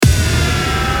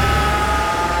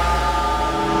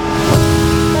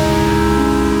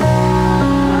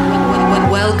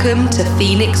Welcome to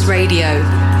Phoenix Radio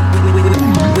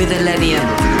with ILLENIUM.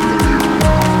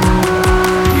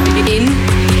 In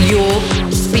your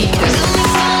speakers.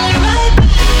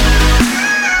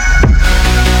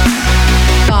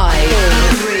 5,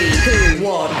 3, 2,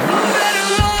 1.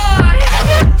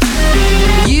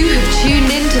 You have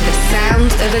tuned into the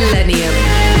sounds of ILLENIUM.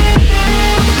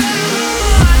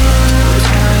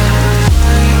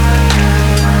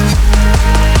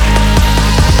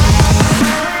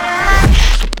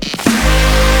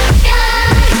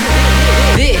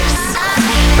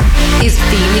 Is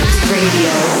Phoenix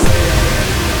Radio.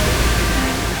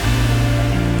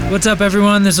 What's up,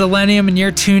 everyone? This is ILLENIUM, and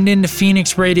you're tuned in to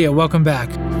Phoenix Radio. Welcome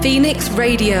back. Phoenix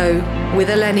Radio with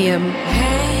ILLENIUM.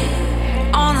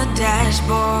 Hey, on the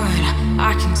dashboard,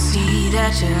 I can see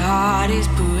that your heart is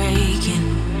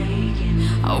breaking.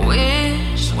 I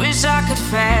wish I could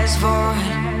fast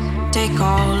forward, take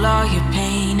all of your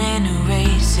pain and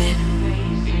erase it.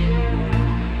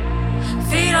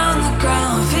 Feet on the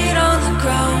ground, feet on the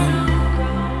ground.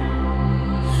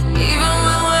 Even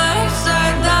when we're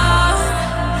upside down,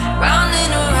 round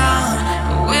and around,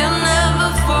 but we're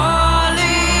never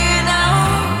falling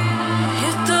out.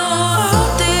 If the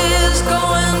world is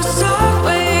going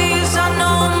sideways, I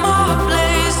know my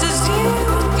place is here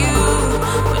with you.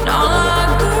 When all our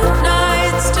good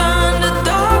nights turn to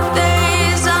dark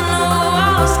days, I know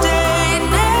I'll stay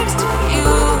next to you.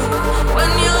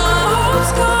 When your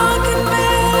heart's gone, can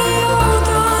barely hold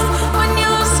on. When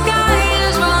your sky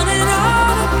is running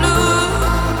out of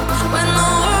blue,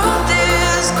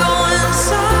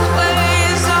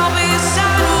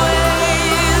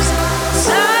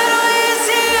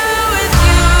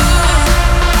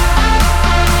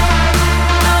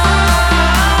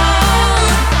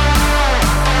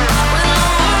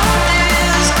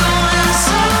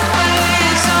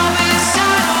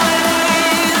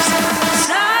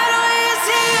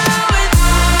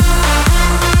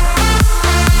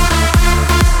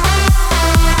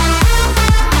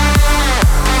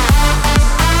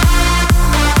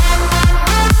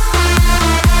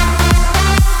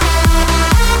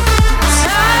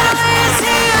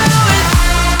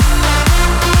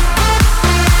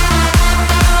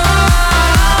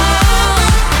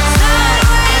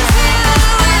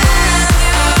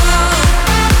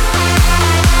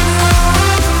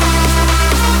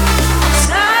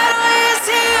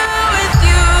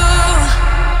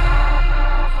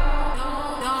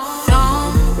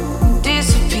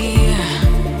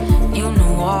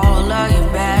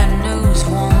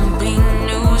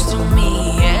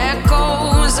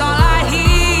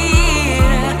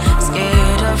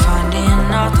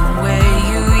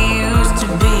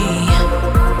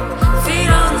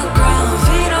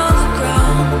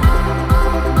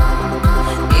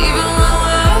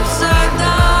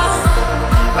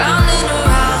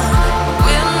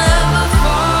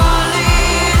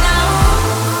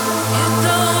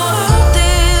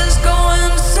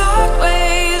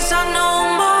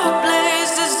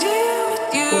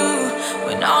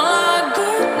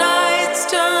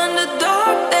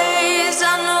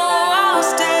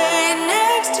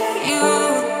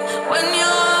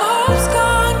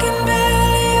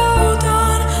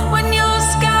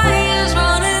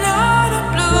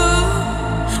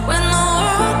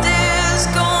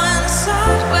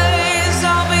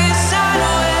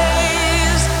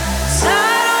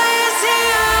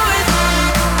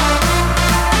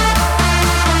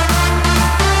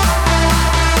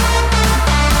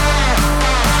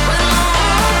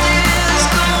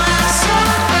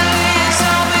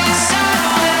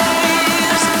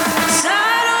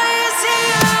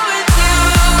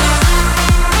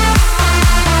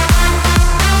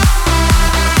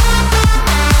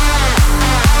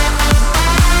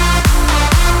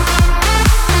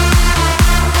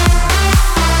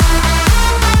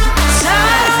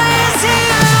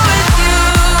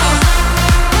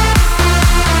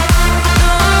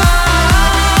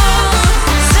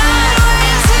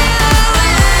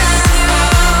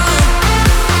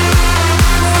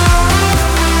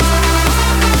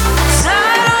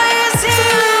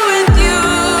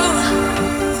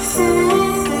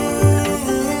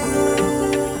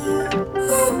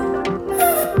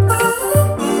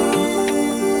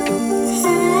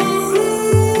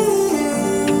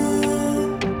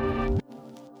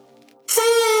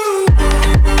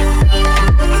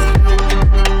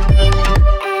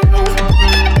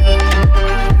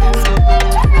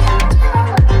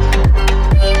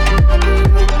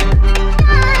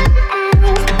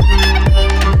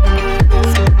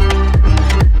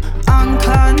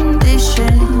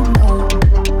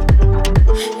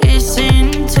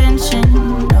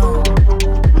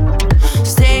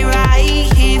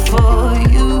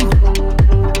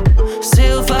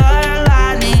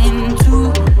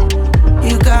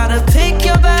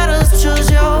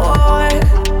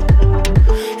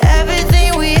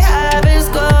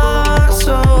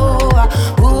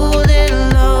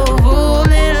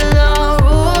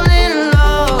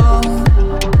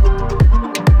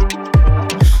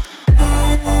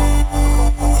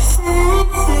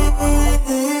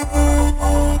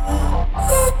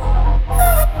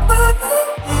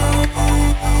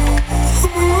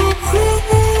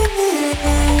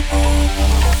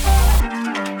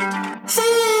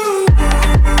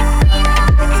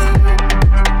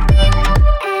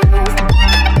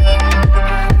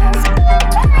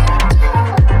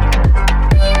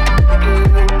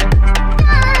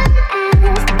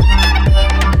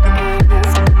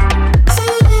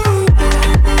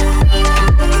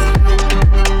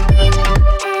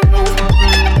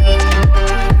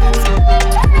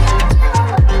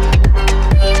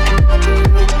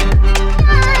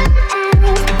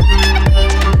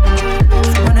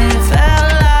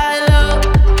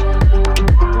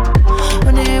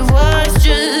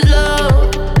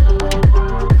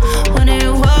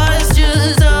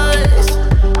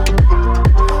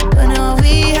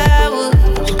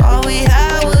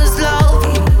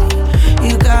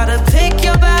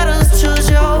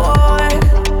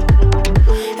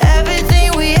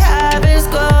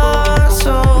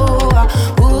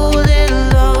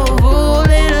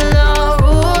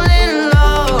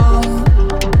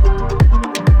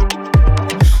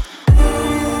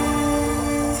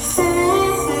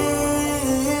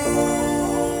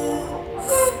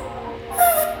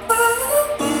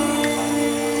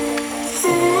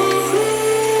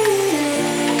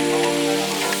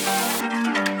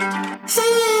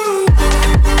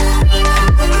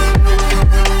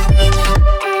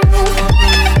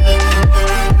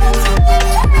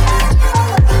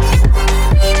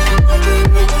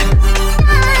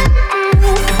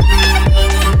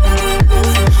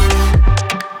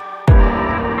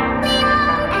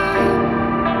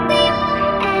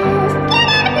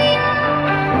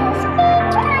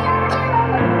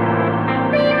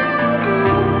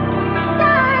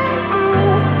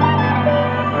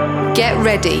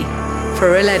 ready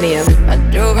for ILLENIUM. I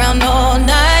drove around all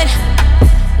night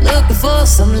looking for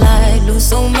some light, lose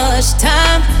so much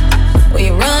time. When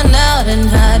you run out and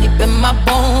hide deep in my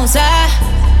bones, I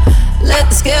let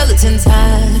the skeletons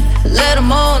hide, let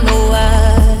them all know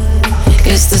why.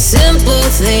 It's the simple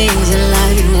things in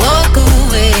life, you walk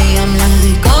away, I'm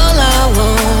like, all I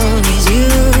want is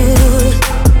you.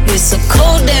 It's a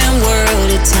cold damn world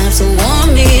at times, so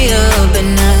warm me up at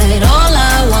night. All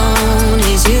I want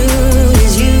is you,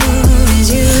 is you, is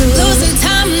you. Losing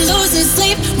time, losing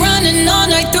sleep, running all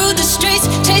night through the streets,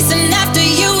 chasing after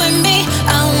you and me.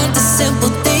 I want the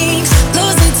simple things.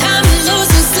 Losing time,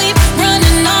 losing sleep,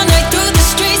 running all night through the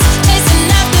streets, chasing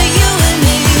after you and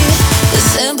me. The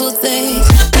simple things.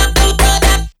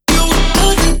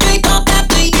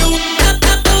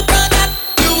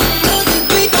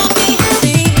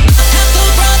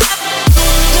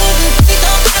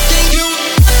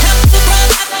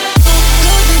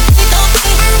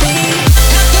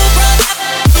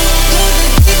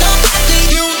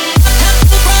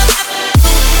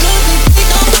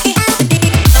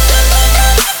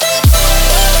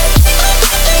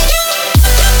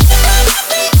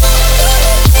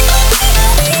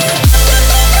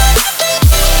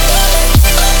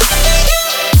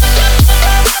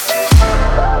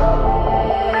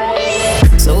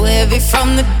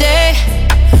 From the day,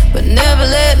 but never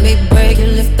let me break it.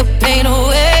 Lift the pain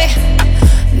away,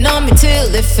 numb me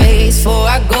till it fades, before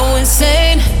I go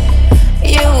insane.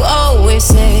 You always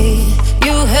say,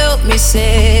 you help me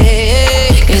say,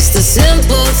 it's the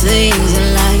simple things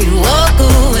in life. You walk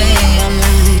away, I'm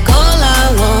like, all I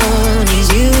want is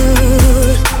you.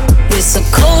 It's a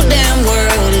cold damn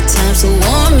world at times, so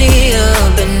warm me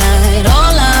up at night.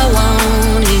 All I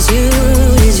want is you,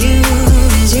 is you,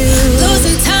 is you.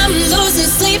 Losing time, losing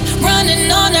sleep,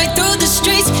 running all night through the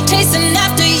streets, chasing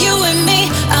after you and me.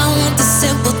 I want the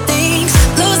simple things.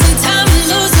 Losing time,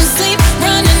 losing sleep,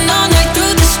 running all night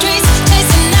through the streets,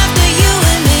 chasing after you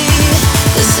and me.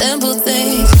 The simple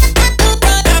things.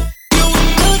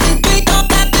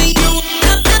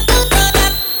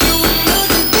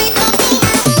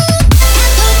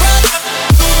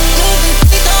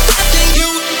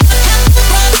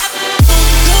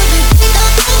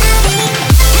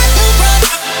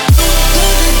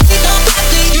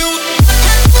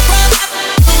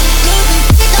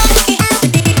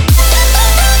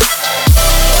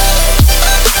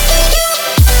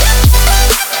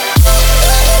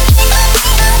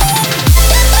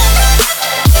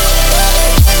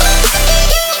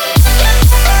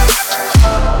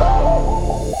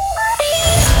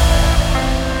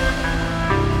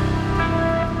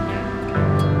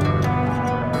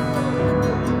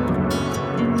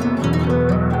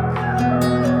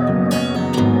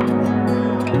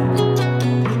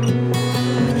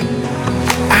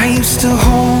 To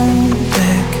hold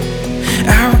back,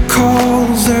 I recall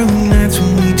those early nights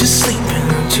when we just sleep in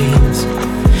our jeans.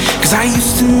 Cause I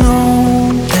used to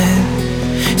know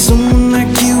that someone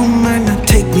like you might not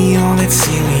take me all that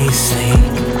seriously.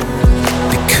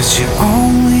 Because you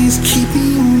always keep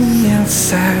me on the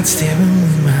outside, staring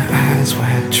with my eyes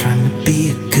wide, trying to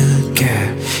be a good guy.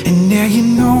 And now you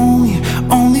know you're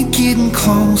only getting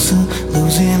closer,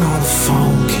 losing all the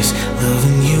focus.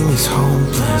 Loving you is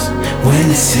hopeless. When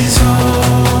this is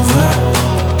over,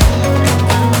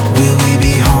 will we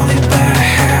be haunted by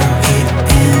how it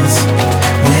ends?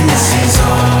 When this is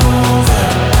over,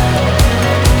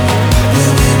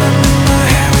 will we remember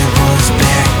how it was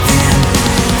back then?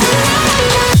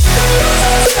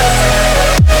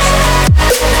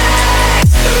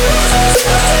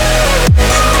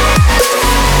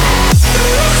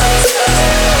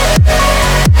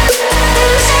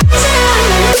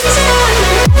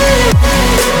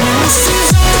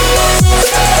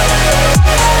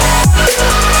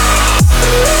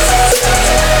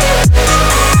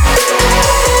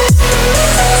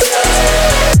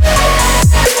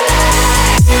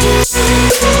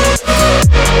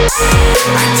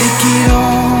 I take it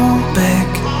all back,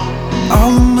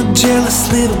 all of my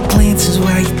jealous little glances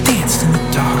while you danced in the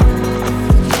dark.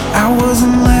 I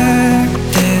wasn't like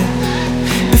that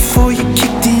before you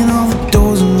kicked in all the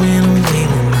doors and ran away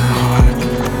with my heart.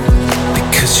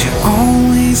 Because you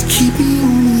always keep me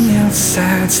on the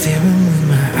outside, staring with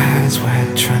my eyes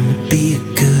wide, trying to be a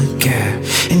good guy.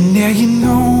 And now you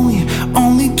know you're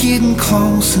only getting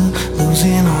closer,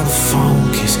 losing all the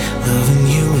focus. Loving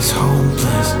you is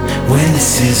hopeless. When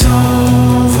this is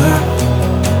over,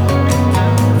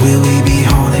 will we be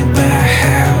haunted by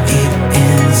how it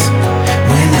ends?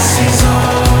 When this is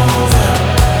over,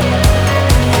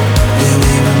 will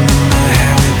we remember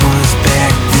how it was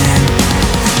back then?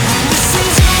 This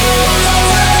is over.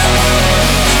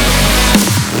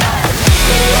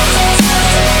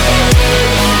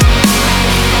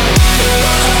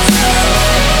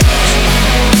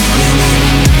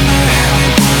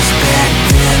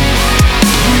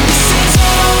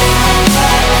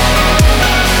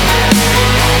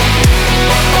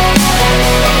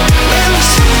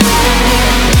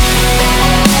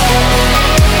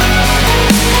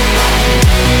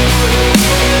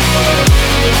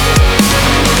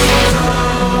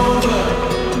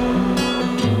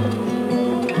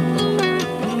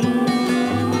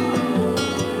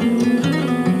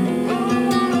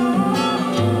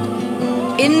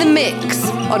 In the mix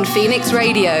on Phoenix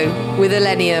Radio with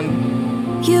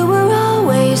ILLENIUM. You were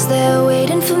always there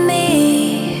waiting for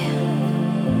me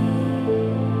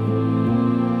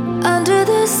under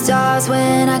the stars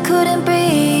when I couldn't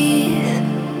breathe.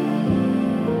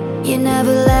 You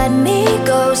never let me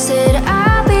go, said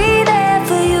I'll be there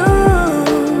for you.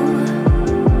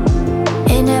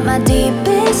 And at my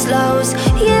deepest lows,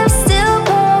 you still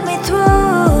pulled me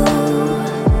through.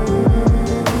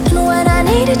 And when I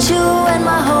needed you and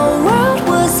my whole world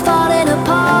was falling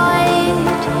apart,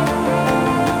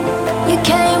 you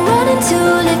came running to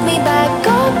lift me back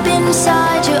up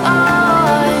inside your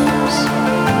arms.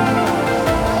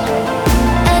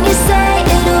 And you say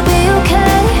it'll be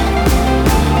okay.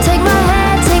 Take my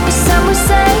hand, take me somewhere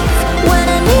safe. When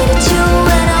I needed you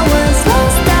and I was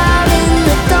lost out in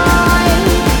the dark,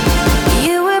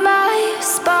 you were my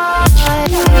spark.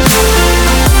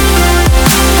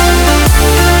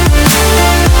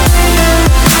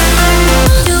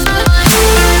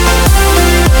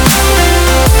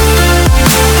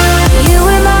 You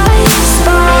were my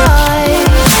spark.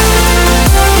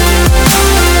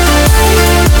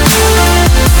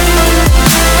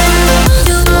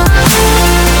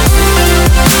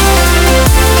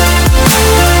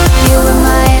 You were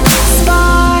my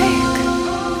spark.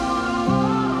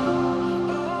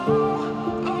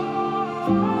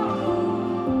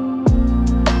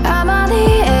 I'm on the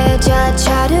edge, I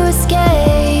try to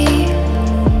escape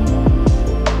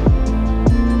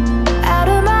out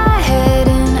of my head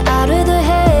and out of the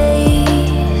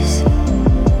haze.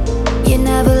 You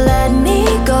never let me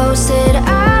go, said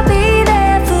I'll be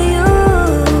there for you.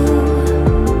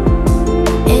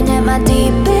 And at my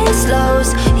deepest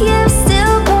lows, you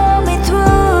still pull me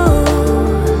through.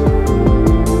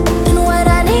 And when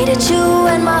I needed you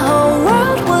and my whole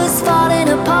world was falling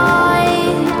apart,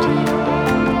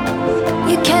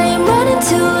 you came running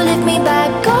to lift me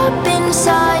back up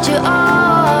inside your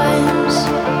arms.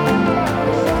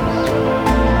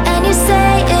 And you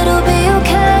say it'll be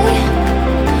okay.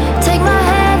 Take my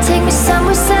hand, take me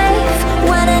somewhere safe.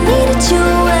 When I needed you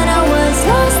and I was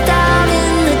lost out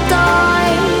in the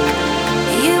dark,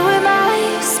 you were my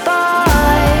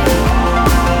spark.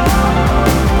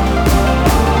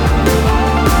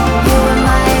 You were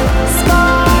my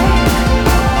spark.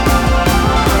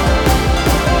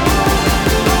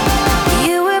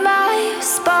 You were my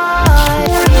spark.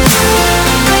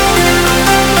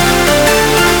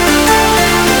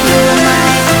 You were my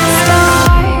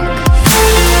spark.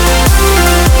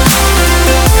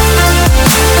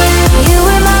 You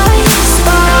were my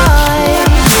spark.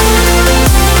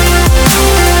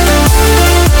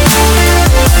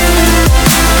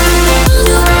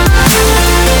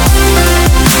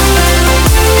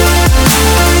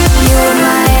 You were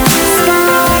my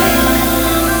spark.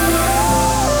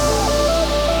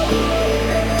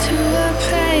 To a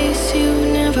place you've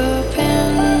never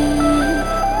been,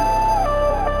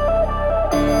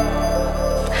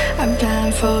 I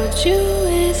blindfold you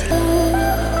with love.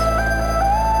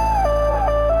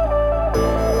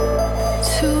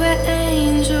 To where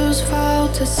angels fall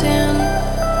to sin.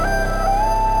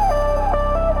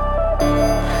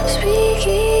 Speak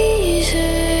easy.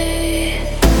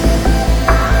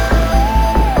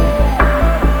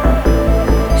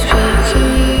 Speak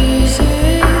easy.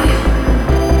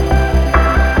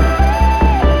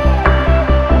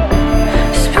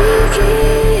 Speak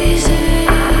easy.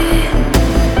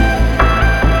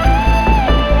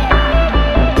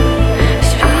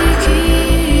 Speak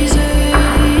easy.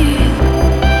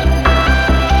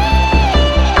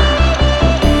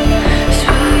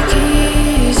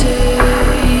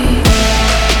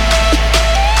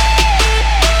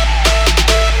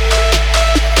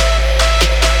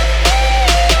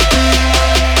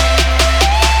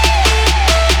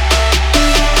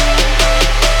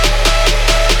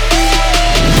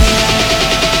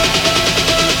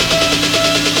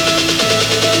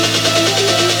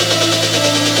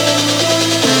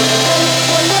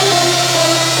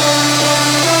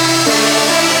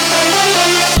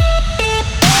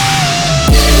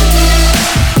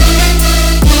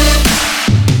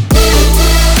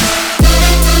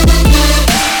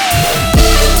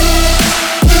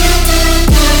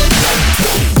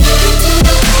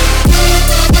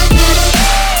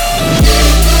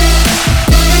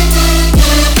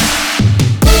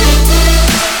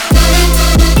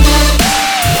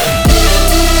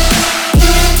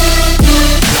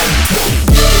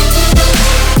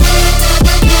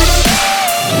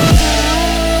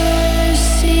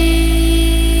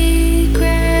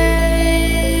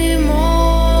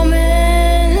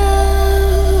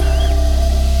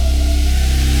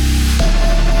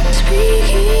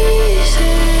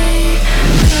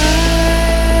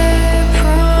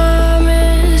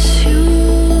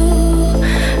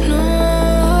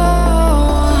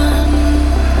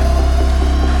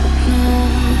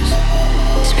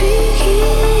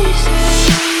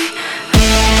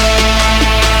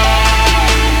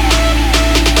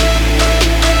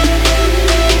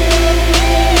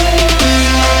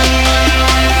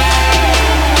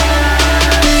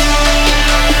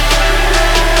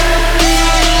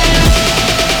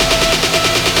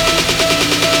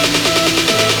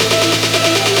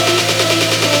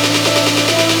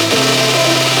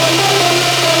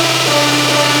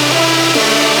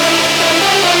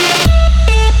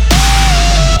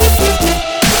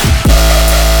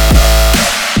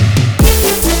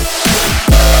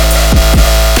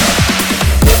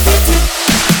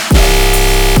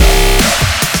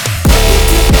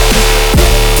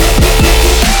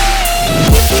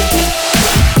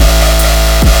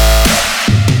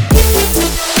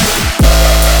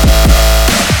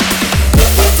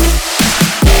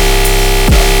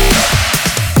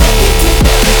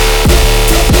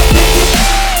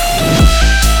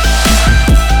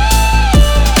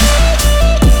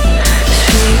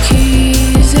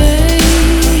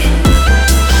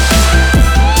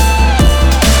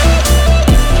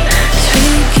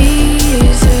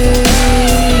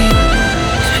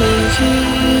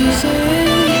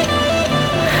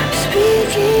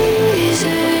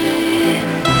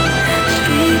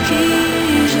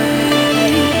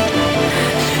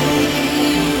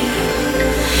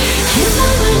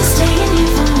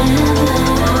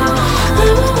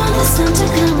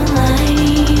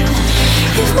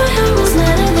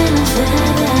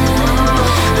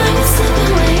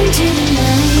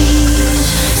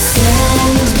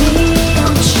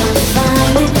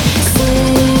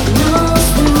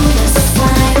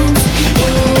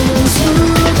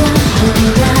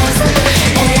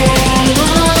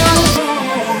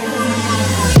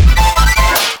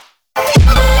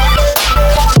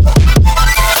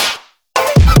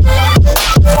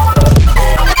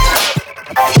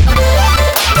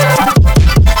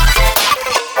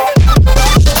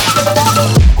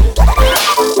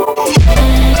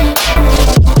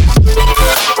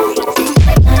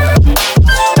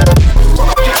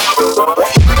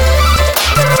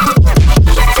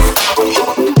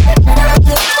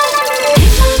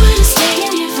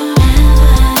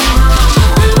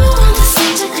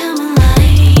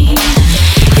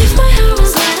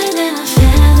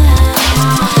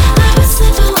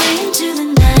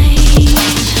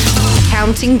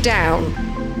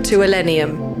 to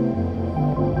ILLENIUM.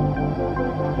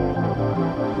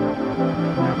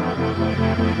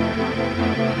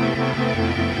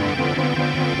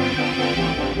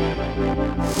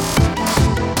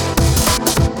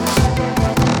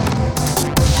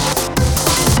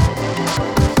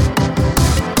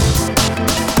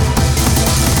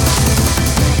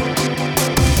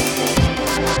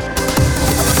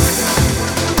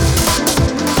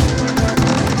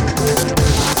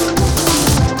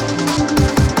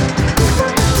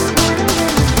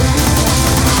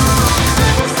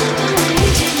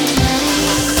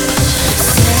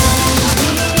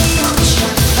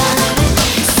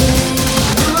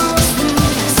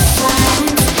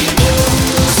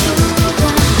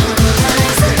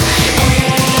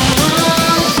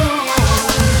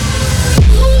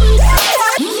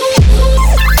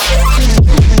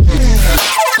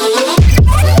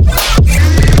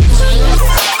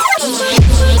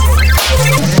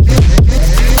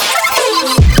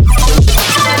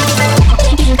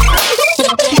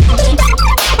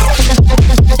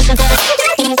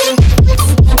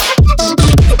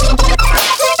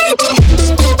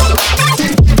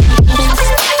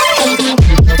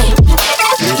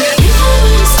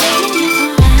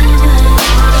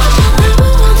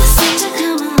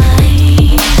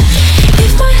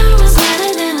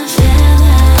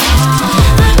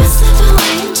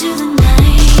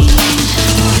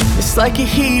 Like a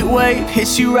heat wave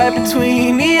hits you right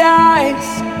between the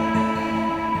eyes.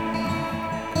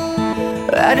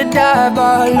 At a dive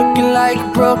bar looking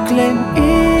like Brooklyn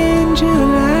in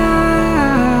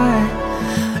July.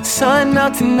 Sun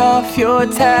melting off your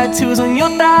tattoos on your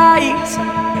thighs.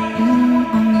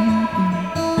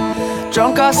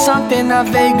 Drunk off something I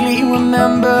vaguely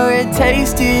remember. It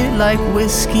tasted like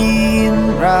whiskey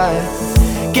and rye.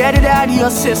 Get it out of your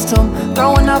system,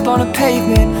 throwing up on the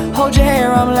pavement. Hold your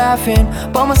hair, I'm laughing,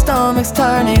 but my stomach's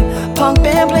turning. Punk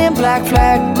band playing Black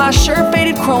Flag, my shirt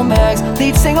faded chrome mags.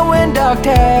 Lead singer wearing dog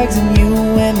tags, and you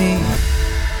and me.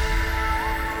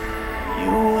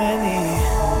 You and me.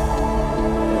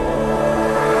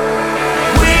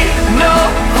 We know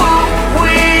who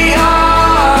we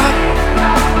are.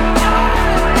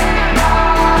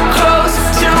 Close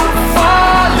to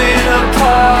falling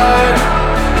apart.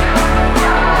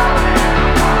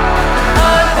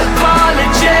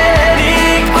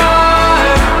 Unapologetic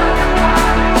heart.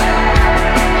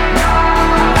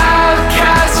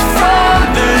 Outcast from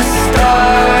the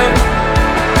start.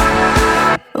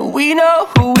 We know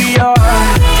who we are.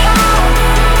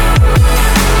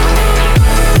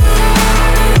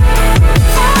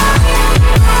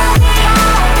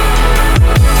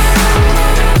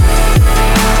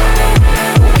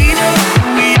 We know who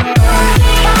we are.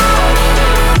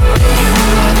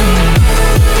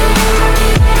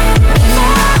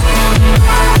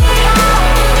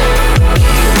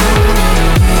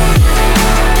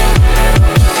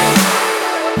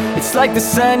 It's like the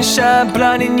sunshine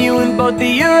blinding you in both of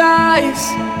your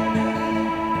eyes.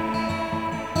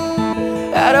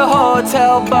 At a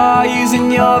hotel bar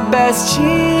using your best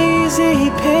cheesy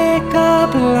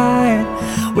pickup line.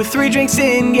 With 3 drinks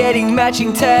in, getting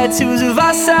matching tattoos of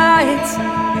our sides.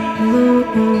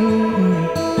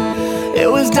 It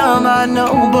was dumb, I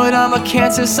know, but I'm a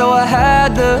Cancer, so I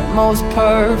had the most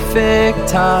perfect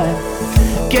time.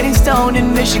 Getting stoned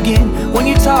in Michigan. When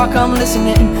you talk, I'm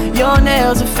listening. Your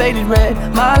nails are faded red,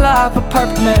 my life a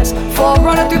perfect mess. For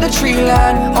running through the tree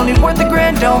line, only worth the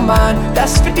grand, don't mind.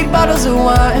 That's 50 bottles of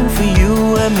wine for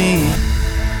you and me.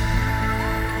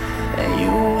 And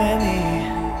you and me.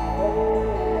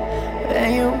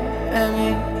 And you and me.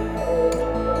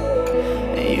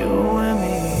 And you and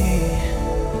me.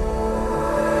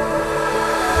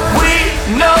 We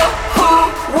know who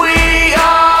we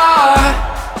are.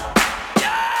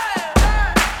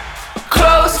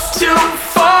 Close to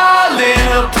falling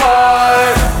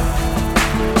apart.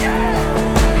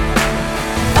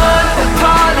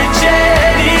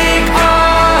 Unapologetic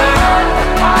heart.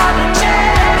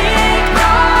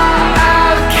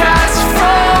 Outcast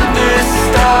from the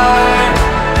start.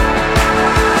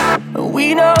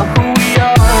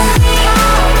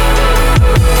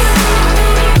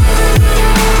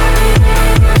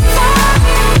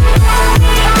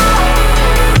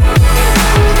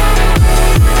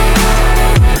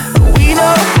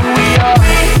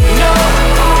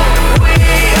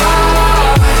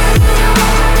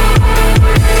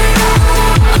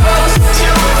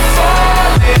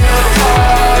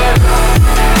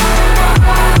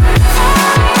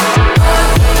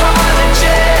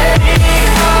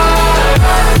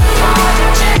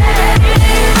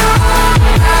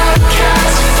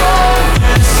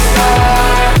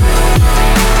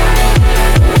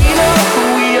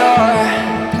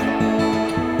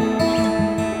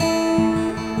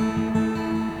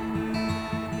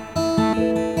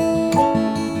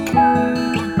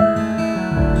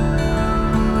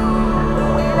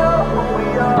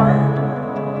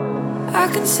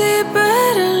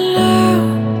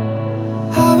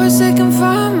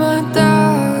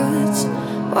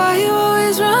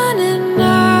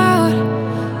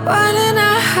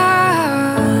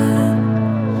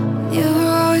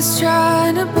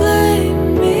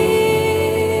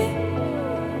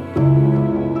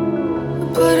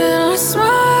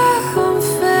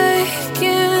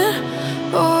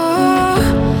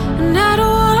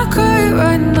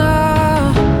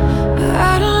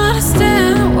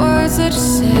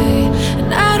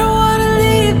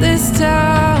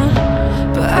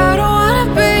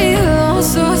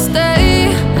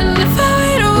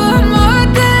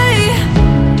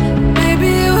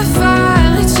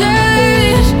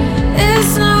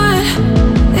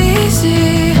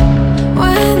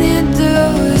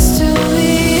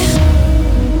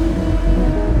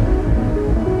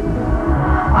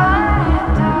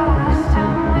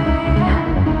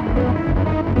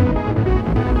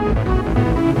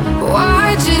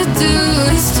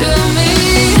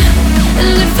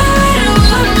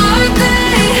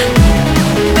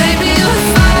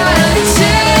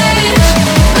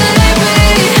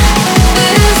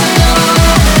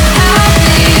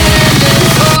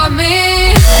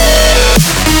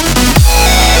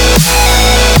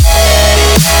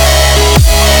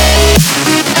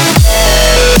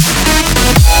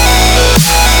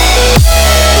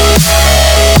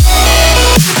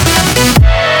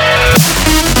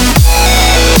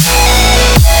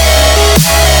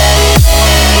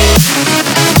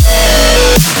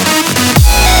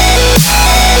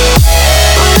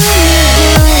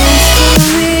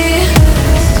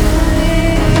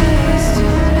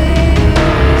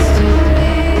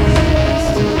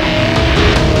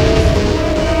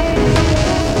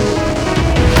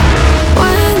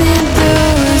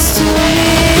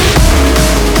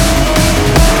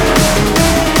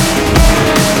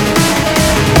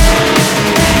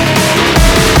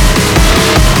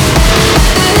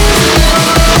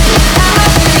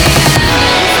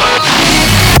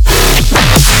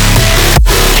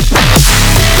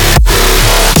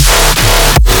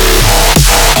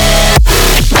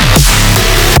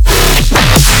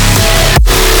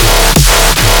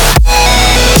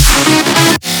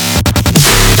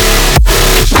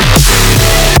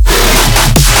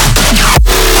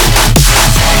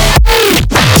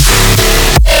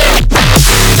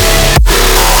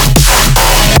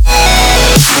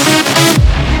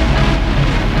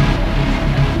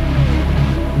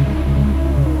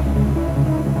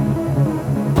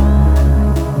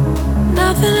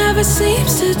 never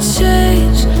seems to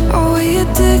change. Are we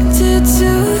addicted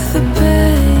to the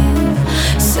pain?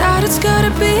 Sad it's gotta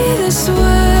be this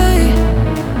way,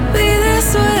 be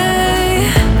this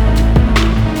way.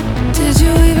 Did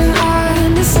you even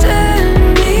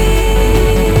understand me?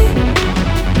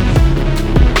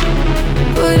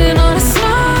 Putting on a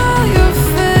smile you're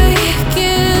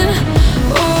faking.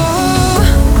 Oh,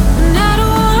 and I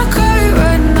don't wanna cry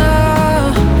right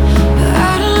now, but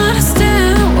I don't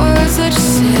understand words that you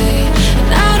say.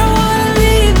 And I don't wanna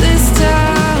leave this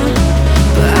town,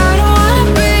 but I don't wanna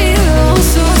be alone,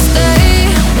 so I'll stay.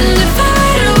 And if I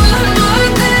waited one more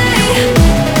day,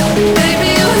 maybe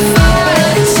you would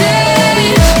finally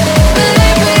change.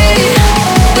 Maybe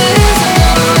there's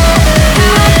no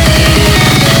happy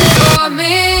ending for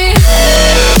me.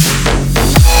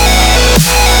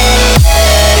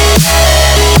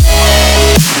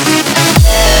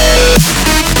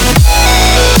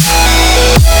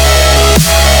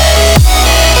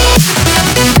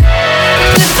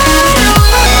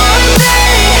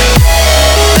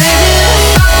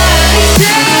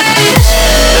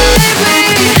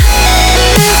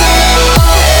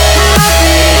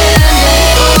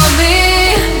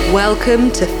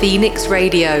 Welcome to Phoenix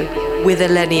Radio with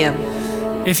ILLENIUM.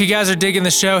 If you guys are digging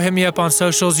the show, hit me up on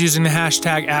socials using the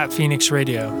hashtag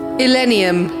 @PhoenixRadio.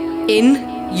 ILLENIUM in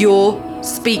your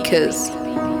speakers.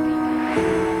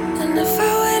 And if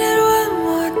I waited one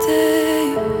more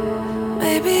day,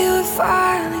 maybe it would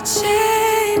finally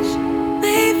change.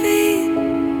 Maybe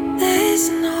there's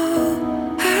no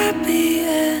happy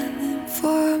ending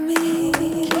for me.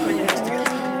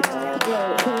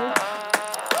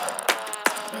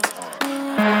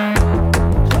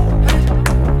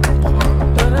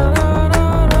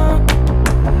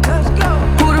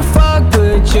 Who the fuck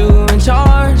put you in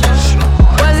charge?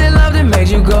 Was it love that made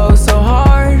you go so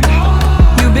hard?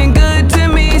 You've been good to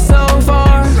me so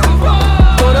far.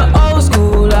 Pull the old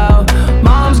school out,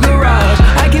 mom's garage.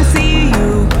 I can see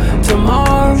you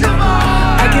tomorrow.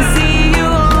 I can see you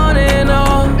on and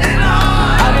on.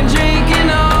 I've been drinking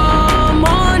all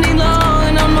morning long,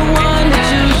 and I'm the one that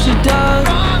you should dug.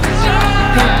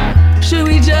 Should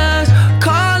we just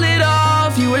call it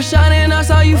off? You were shining, I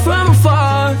saw you from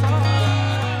afar.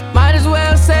 Might as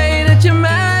well say that you're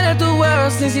mad at the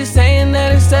world, since you're saying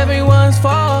that it's everyone's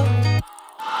fault.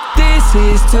 This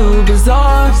is too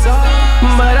bizarre,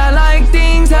 but I like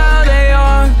things how they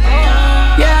are.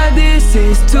 Yeah, this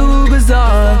is too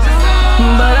bizarre,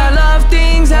 but I love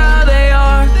things how they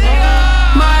are.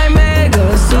 My mega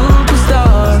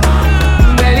superstar,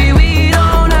 baby, we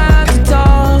don't have to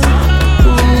talk.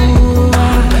 Ooh,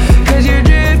 'cause you're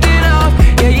drifting off,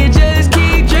 yeah, you just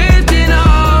keep drifting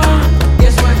off.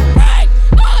 Yes, what? Break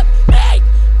up,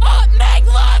 make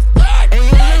love burn. And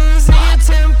you're losing your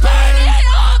temper. Burn it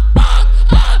up,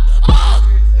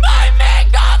 my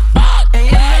mega fuck. And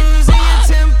you're losing your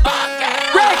temper.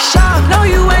 Wreck shop, no,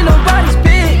 you ain't nobody's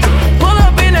bitch. Pull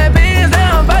up in that Benz,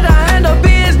 now I'm about to handle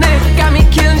business. Got me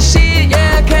killing shit,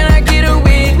 yeah, can I get a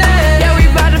witness? Yeah, we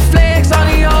bout to flex on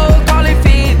the old, call it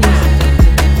fitness.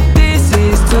 This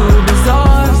is too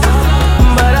bizarre,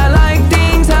 but I like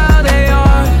things how they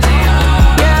are.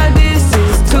 Yeah, this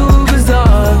is too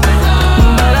bizarre,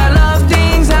 but I love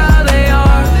things how they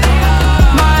are.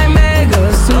 My mega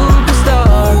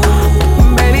superstar,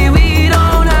 baby, we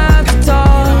don't have to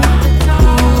talk.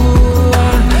 Ooh,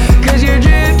 'cause you're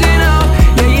drifting off,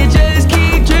 yeah, you just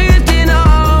keep drifting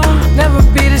off. Never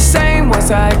be the same once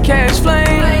I catch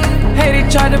flame. Hey, they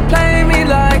tried to play me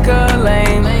like a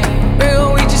lame.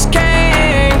 Real, we just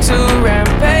came to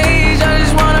rampage. I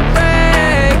just wanna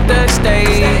break the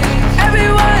stage.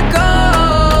 Everyone go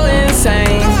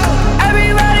insane.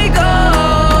 Everybody go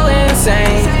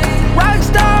insane.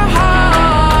 Rockstar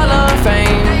Hall of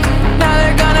Fame. Now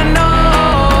they're gonna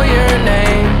know your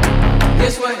name.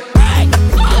 Guess what? Break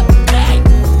up, make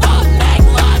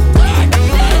love burn.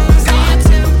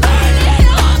 Burn it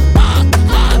up,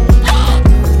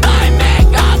 my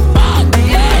mega fuck.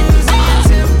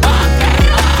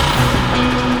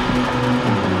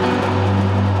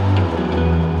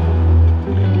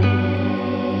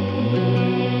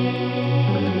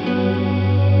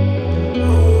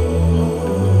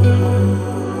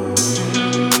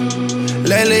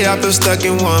 Lately I've been stuck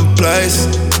in one place,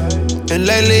 and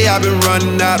lately I've been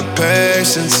running out of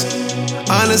patience.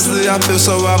 Honestly, I feel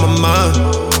so out my mind,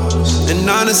 and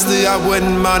honestly, I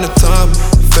wouldn't mind the time.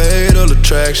 Fatal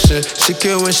attraction, she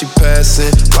kill when she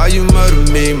passing. Why you murder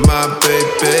me, my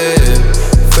baby?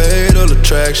 Fatal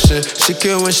attraction, she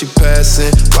kill when she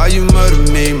passing. Why you murder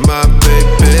me, my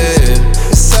baby?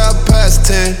 It's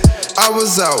 10:30, I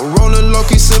was out rolling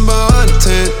low-key, Simba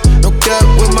untent. No cap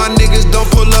with my niggas, don't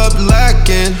pull up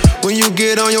lacking. When you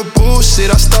get on your bullshit,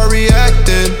 I start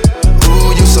reacting. Ooh,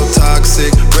 you so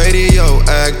toxic,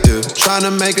 radioactive.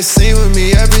 Tryna make a scene with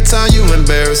me every time you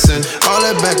embarrassing. All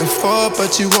that back and forth,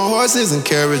 but you want horses and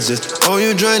carriages. Oh,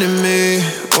 you draining me,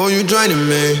 oh, you draining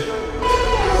me.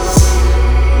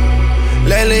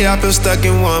 Lately I feel stuck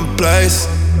in one place,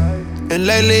 and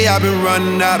lately I've been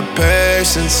running out of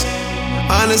patience.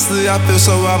 Honestly, I feel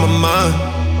so out my mind,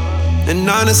 and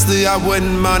honestly, I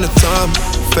wouldn't mind the time.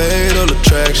 Fatal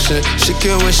attraction, she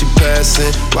kill when she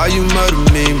passing. Why you murder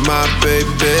me, my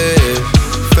baby?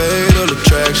 Fatal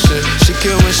attraction, she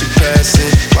kill when she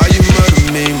passing. Why you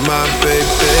murder me, my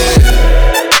baby?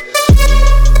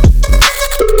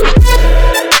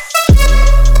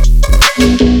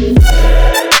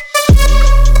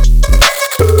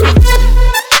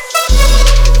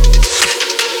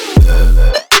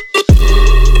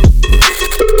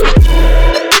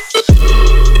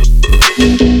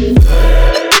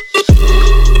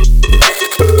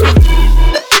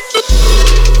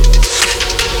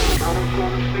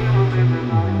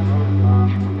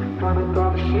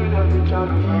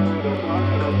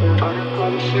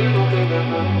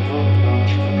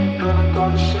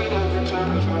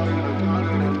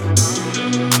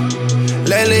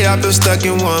 Lately I feel stuck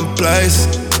in one place,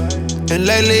 and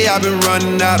lately I've been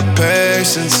running out of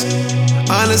patience.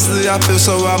 Honestly, I feel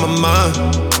so out my mind,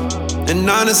 and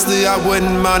honestly, I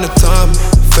wouldn't mind the time.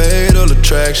 Fatal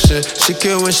attraction, she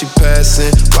kill when she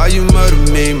passing. Why you murder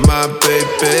me, my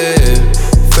baby?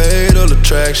 Fatal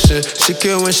attraction, she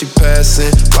kill when she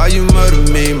passing. Why you murder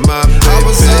me, my baby? I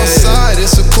was outside,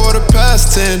 it's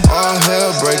 10:15. All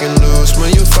hell breaking news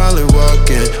when you finally walk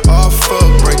in. All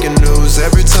fuck breaking news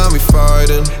every time we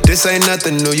fighting. This ain't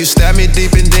nothing new, you stab me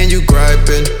deep and then you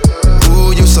griping.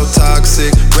 Ooh, you so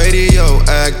toxic,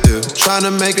 radioactive.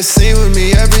 Tryna make a scene with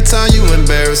me every time you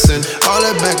embarrassing. All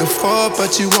that back and forth,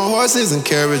 but you want horses and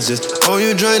carriages. Oh,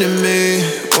 you draining me,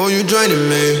 oh, you draining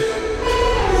me.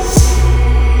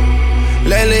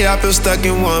 Lately I feel stuck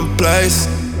in one place,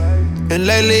 and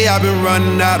lately I've been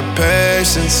running out of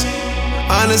patience.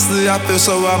 Honestly, I feel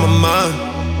so out my mind,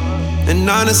 and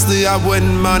honestly, I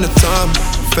wouldn't mind the time.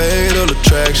 Fatal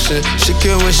attraction, she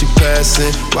kill when she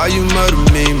passing. Why you murder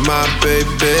me, my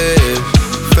baby?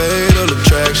 Fatal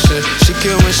attraction, she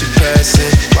kill when she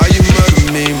passing. Why you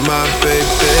murder me, my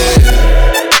baby?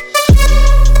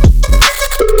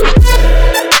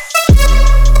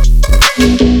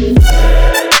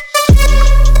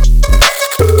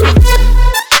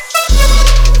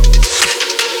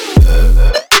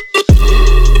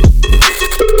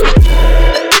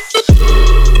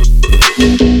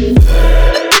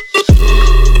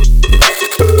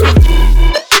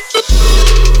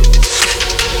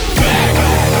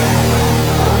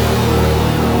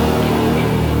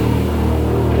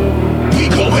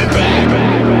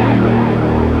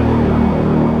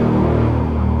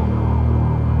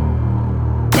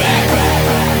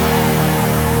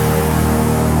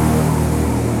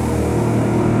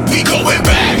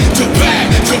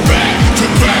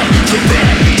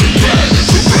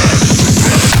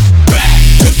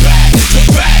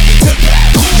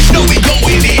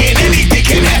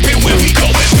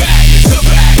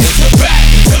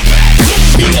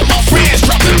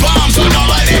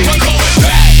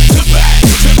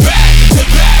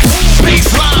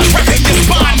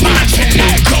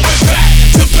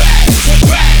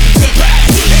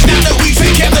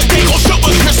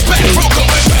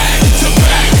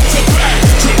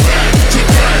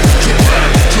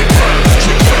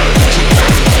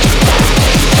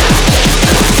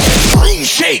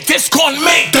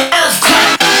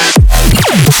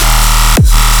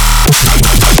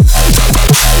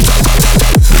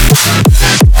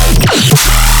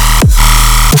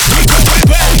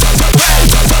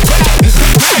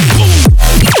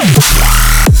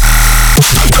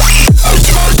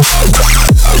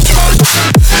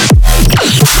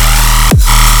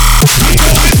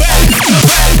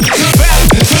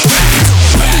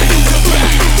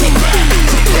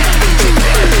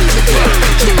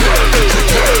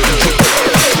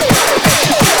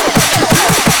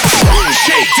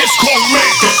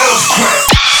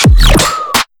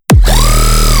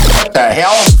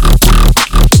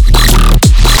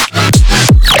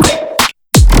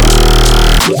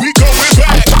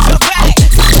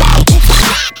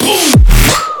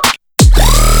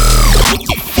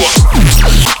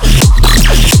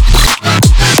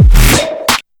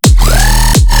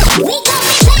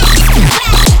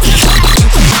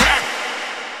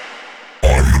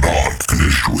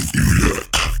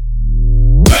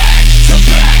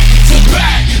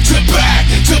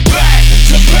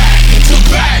 To back,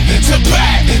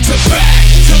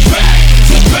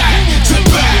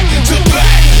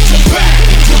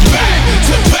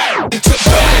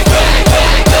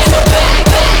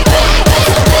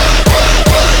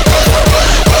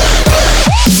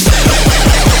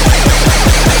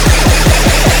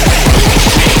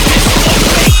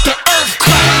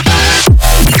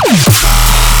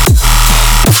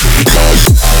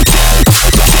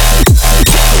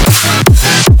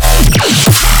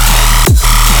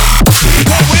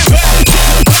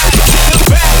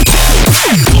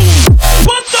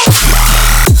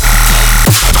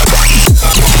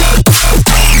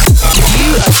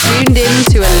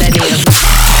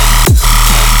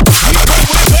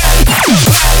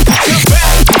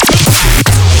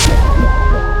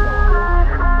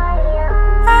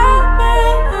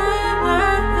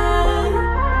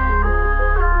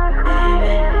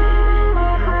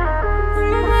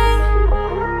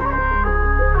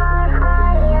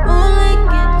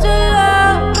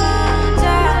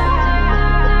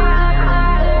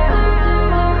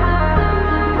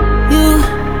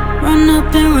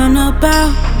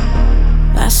 about.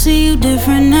 I see you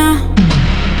different now.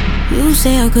 You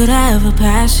say, how could I ever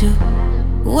pass you?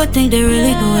 Who would think they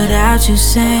really go without you?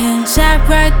 Saying, sat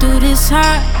right through this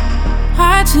heart.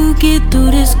 Hard to get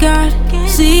through this guard.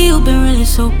 See, you've been really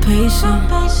so patient.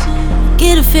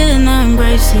 Get a feeling, I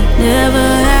embrace it. Never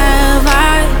have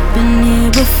I been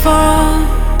here before,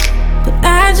 but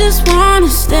I just wanna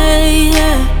stay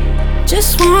here.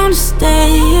 Just wanna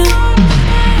stay here.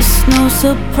 It's no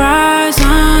surprise,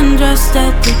 undressed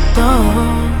at the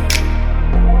door.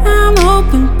 I'm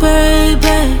open,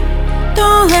 baby.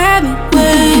 Don't have me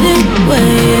waiting.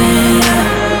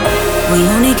 We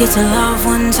only get to love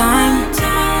one time,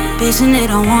 basing it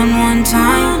on one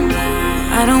time.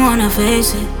 I don't wanna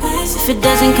face it. If it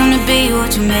doesn't come to be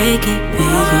what you make it,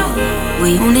 baby.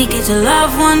 We only get to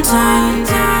love one time,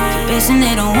 basing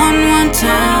it on one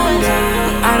time.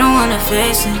 I don't wanna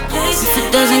face it. If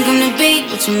it doesn't come to be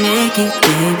what you make it,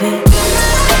 baby.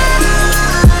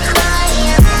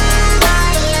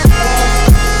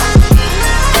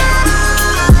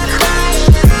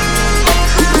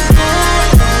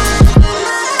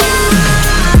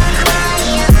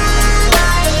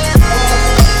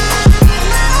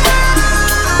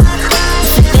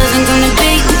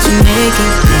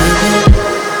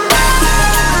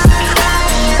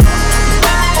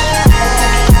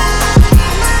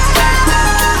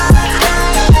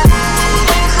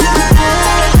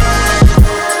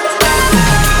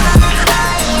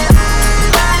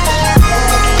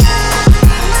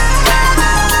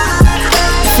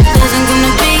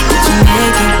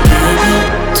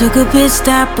 Took a pit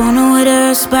stop on the way to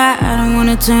her spot. I don't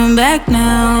wanna turn back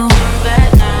now.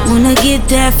 Wanna get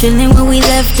that feeling where we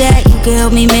left at. You can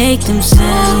help me make them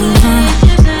sounds,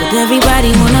 But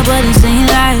everybody wanna button saying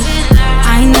lies.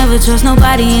 I ain't never trust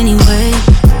nobody anyway.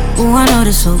 Oh, I know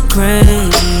that's so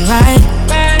crazy, right?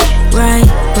 Right,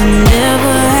 but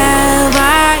never have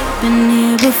I been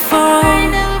here before.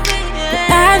 But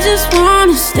I just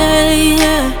wanna stay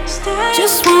here.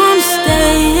 Just wanna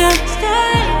stay here.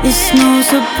 It's no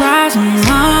surprise I'm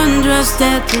undressed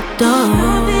at the door.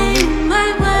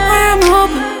 I'm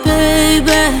open,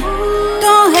 baby.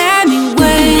 Don't have me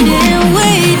waiting.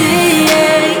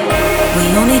 We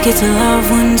only get to love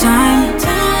one time,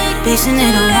 basing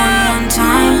it on one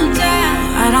time.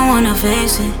 I don't wanna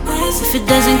face it. If it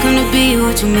doesn't come to be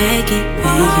what you make it,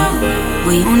 baby.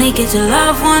 We only get to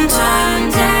love one time,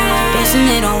 basing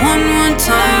it on one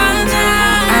time.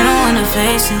 I don't wanna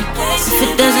face it. If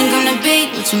it doesn't come to be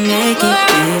what you make it,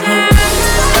 baby.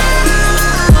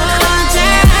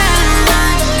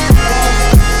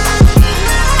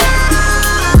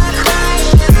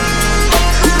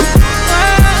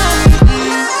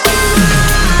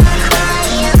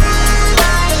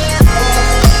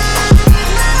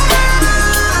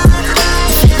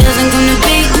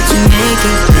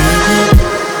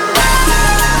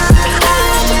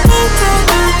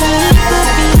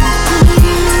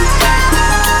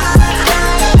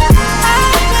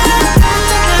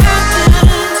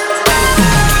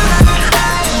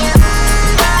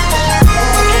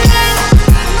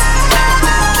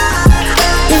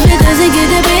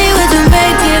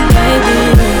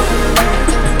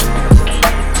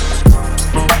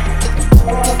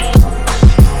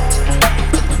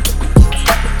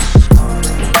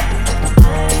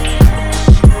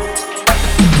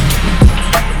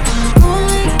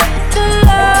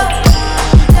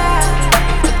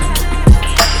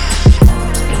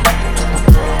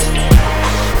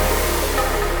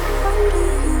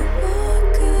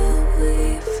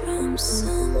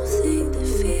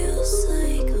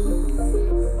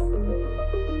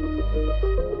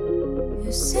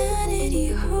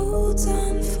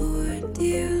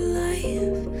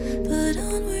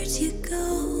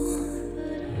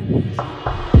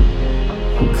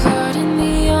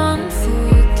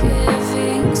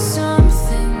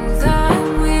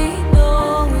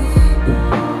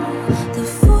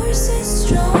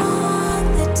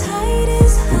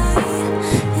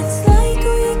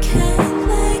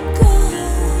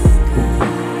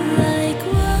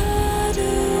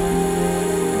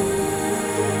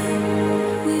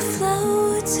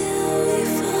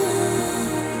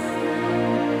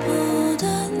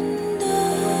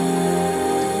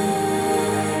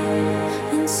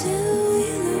 Until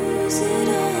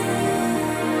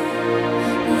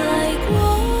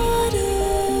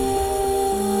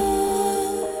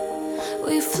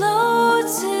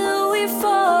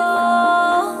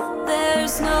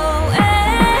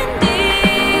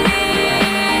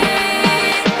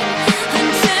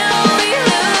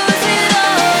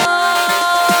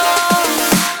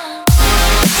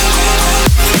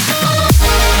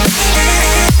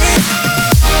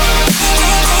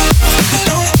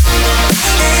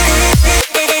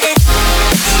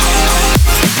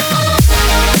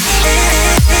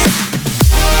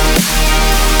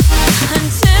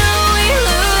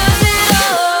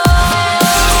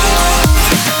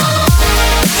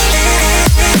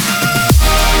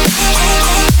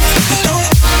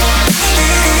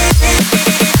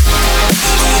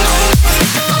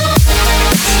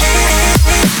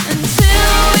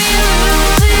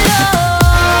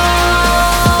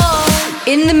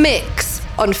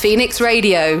on Phoenix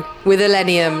Radio with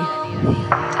ILLENIUM.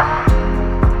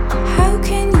 How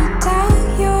can you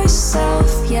doubt yourself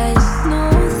yet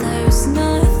know there's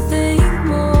nothing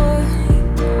more?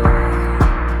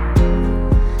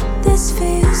 This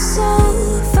feels so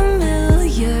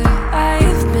familiar.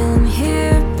 I've been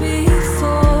here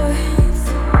before.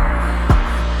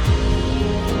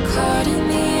 Caught in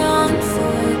the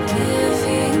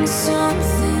unforgiving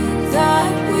something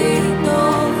that we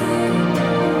know.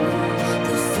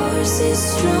 The force is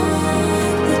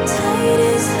strong, the tide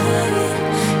is high.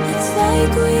 It's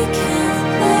like we can't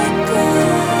let go.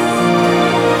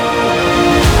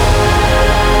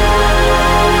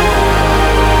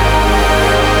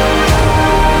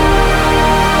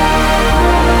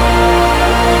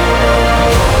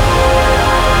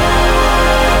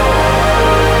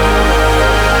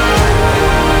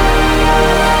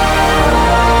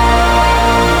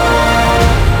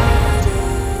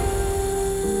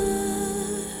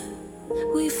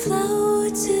 We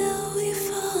float till we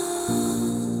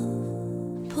fall,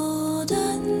 pulled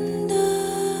under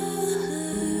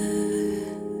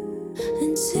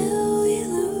until we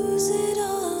lose it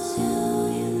all.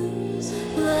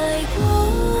 Like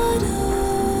water,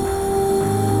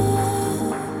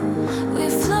 we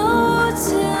float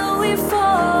till we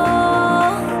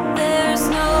fall. There's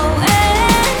no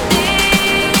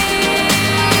ending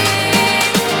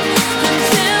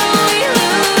until we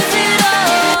lose it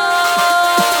all.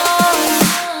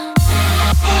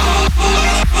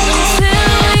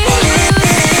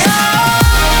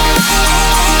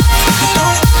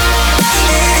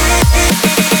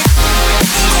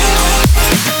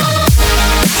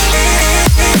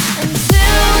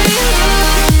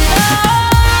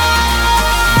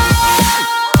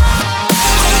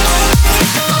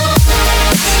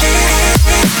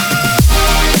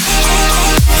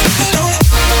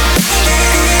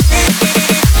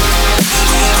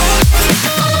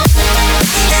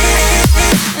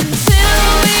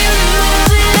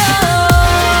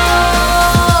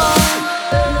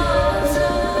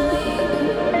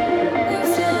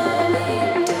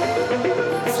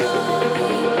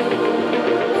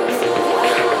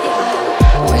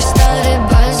 We started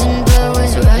buzzing, blood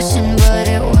was rushing, but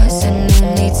it wasn't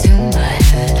only to my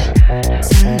head,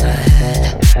 to my head.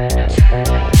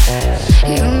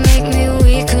 You make me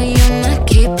weaker, you might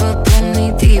keep up, pull me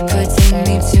deeper, take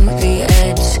me to the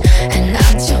edge, and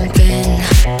I'll jump in.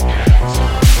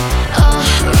 Oh,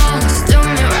 wrong, do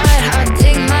me right, I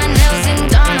dig my nails in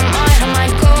dynamite, I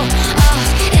might go off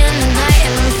in the night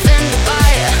and I'm offended by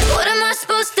it. What am I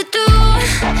supposed to do?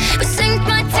 But sink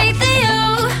my teeth in you.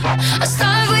 I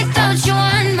starve without you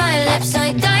on my lips,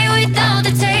 I die without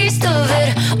the taste of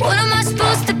it. What am I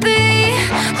supposed to be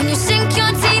when you sink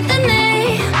your teeth in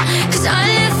me? 'Cause I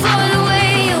live for the way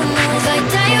you move, I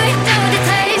die without the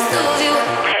taste of you.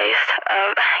 Taste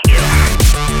of you.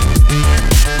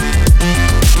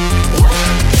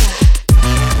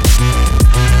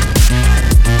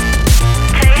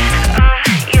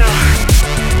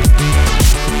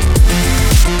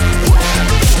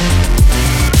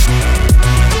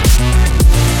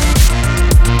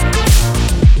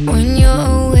 When you're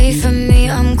away from me,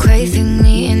 I'm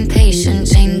cravingly impatient,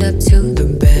 chained up to the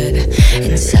bed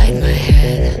inside my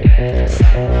head.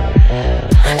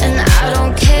 And I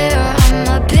don't care, I'm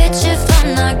a bitch if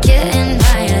I'm not getting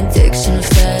my addiction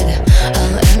fed.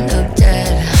 I'll end up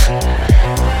dead.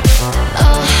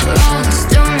 Oh, wrong,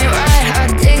 do me right, I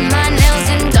dig my nails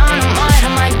in dynamite,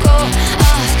 I might go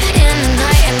off in the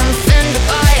night and I'm offended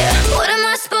by it. What am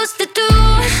I supposed to do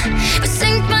but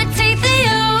sink my teeth in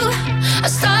you? I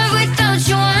starve without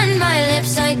you on my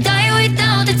lips, I die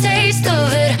without the taste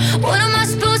of it. What am I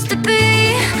supposed to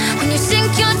be when you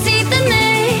sink your teeth in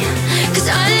me? 'Cause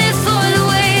I live for the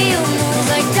way you move,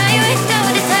 I die without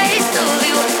the taste of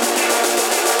you.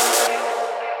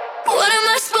 What am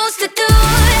I supposed to do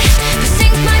but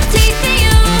sink my teeth in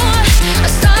you? I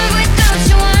starve without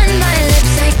you on my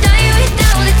lips, I die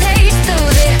without the taste of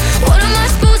it. What am I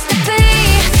supposed to be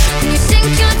when you sink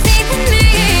your teeth in me?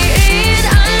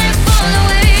 I live for the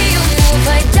way you move,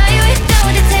 I die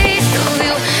without the taste of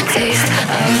you. Taste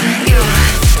of you.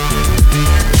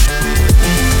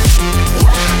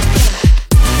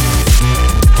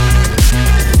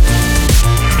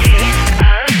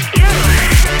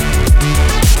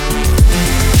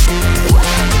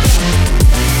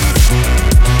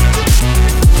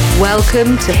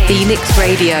 Welcome to Phoenix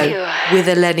Radio with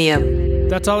ILLENIUM.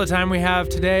 That's all the time we have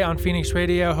today on Phoenix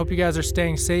Radio. Hope you guys are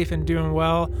staying safe and doing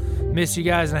well. Miss you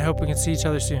guys, and I hope we can see each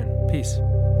other soon. Peace.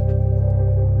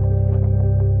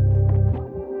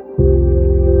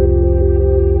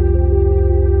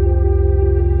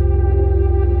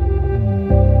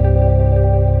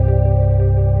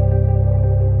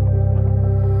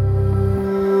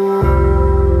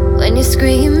 you're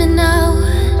screaming out,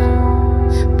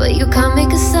 but you can't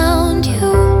make a sound, you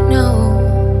know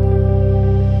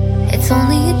it's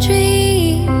only a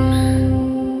dream.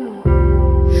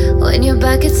 When your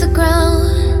back hits the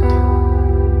ground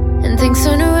and things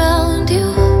turn around,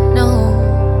 you know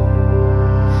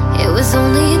it was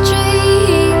only a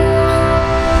dream.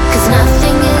 'Cause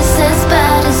nothing is as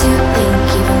bad as you think,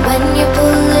 even when you're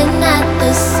pulling at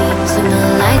the seams. When the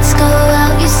lights go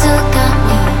out, you still got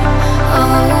me. Oh,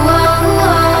 oh,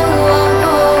 oh, oh,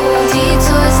 oh.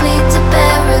 Detours lead to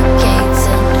barricades,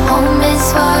 and home is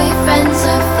for your friends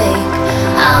are fake.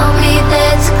 I'll be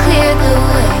there to clear the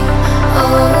way. Oh,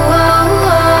 oh,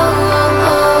 oh, oh,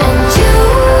 oh. And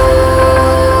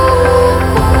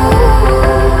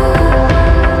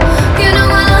you know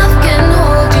my love can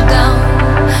hold you down.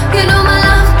 You know my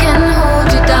love can hold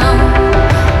you down.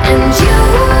 And you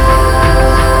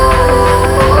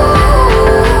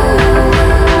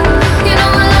know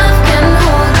my love can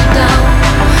hold you down.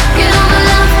 You know my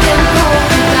love can hold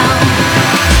you down.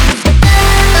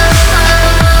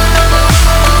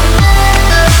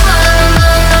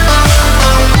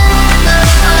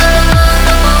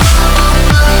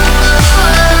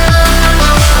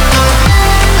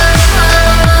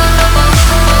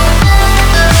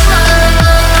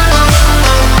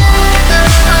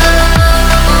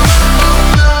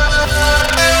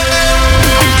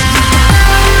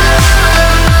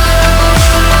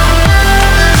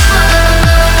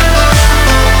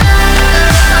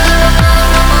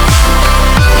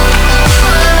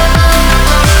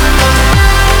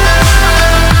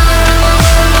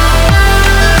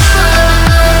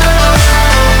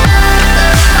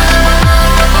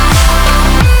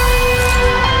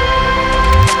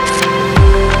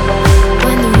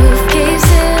 When the roof caves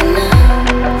in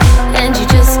and you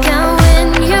just can't win,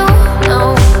 you know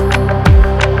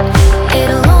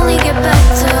it'll only get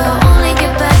better, only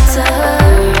get better.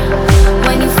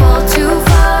 When you fall too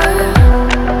far,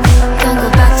 can't go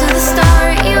back to the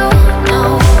start, you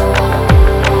know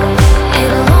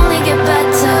it'll only get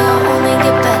better, only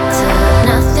get better.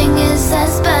 Nothing is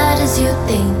as bad as you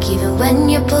think, even when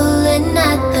you're pulling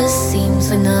at the seams.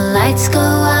 When the lights go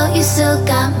out, you still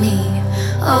got me.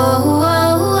 Oh,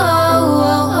 oh, oh,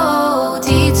 oh, oh.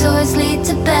 Detours lead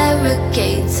to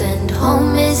barricades, and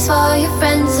home is for your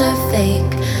friends are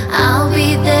fake. I'll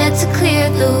be there to clear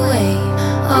the way.